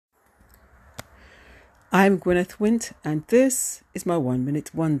I'm Gwyneth Wint, and this is my 1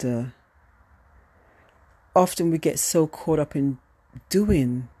 Minute Wonder. Often we get so caught up in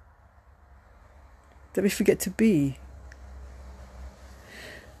doing that we forget to be.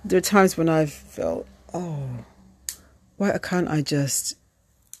 There are times when I've felt, why can't I just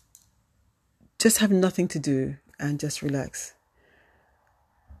have nothing to do and just relax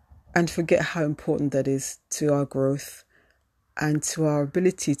and forget how important that is to our growth and to our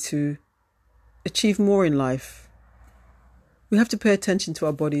ability to achieve more in life. We have to pay attention to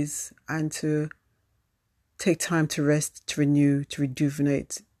our bodies and to take time to rest, to renew, to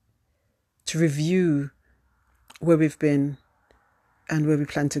rejuvenate, to review where we've been and where we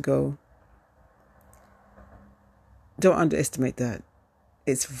plan to go. Don't underestimate that.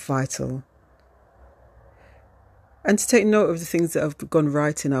 It's vital. And to take note of the things that have gone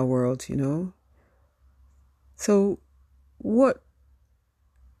right in our world, So, what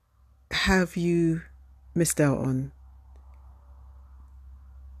have you missed out on?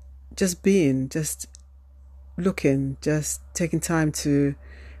 Just being, just looking, just taking time to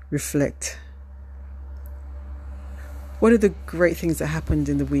reflect. What are the great things that happened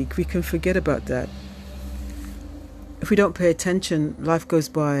in the week? We can forget about that. If we don't pay attention, life goes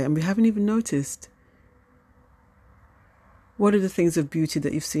by and we haven't even noticed. What are the things of beauty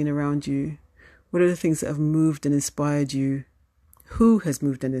that you've seen around you? What are the things that have moved and inspired you? Who has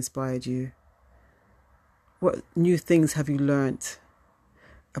moved and inspired you? What new things have you learnt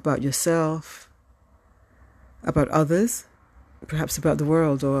about yourself, about others, perhaps about the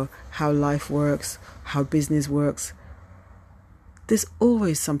world or how life works, how business works? There's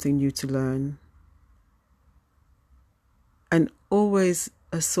always something new to learn and always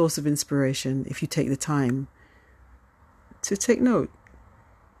a source of inspiration if you take the time to take note.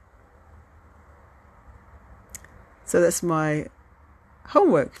 So that's my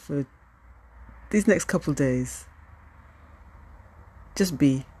homework for these next couple of days. Just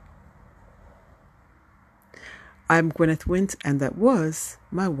be. I'm Gwyneth Wint, and that was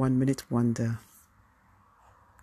my 1 Minute Wonder.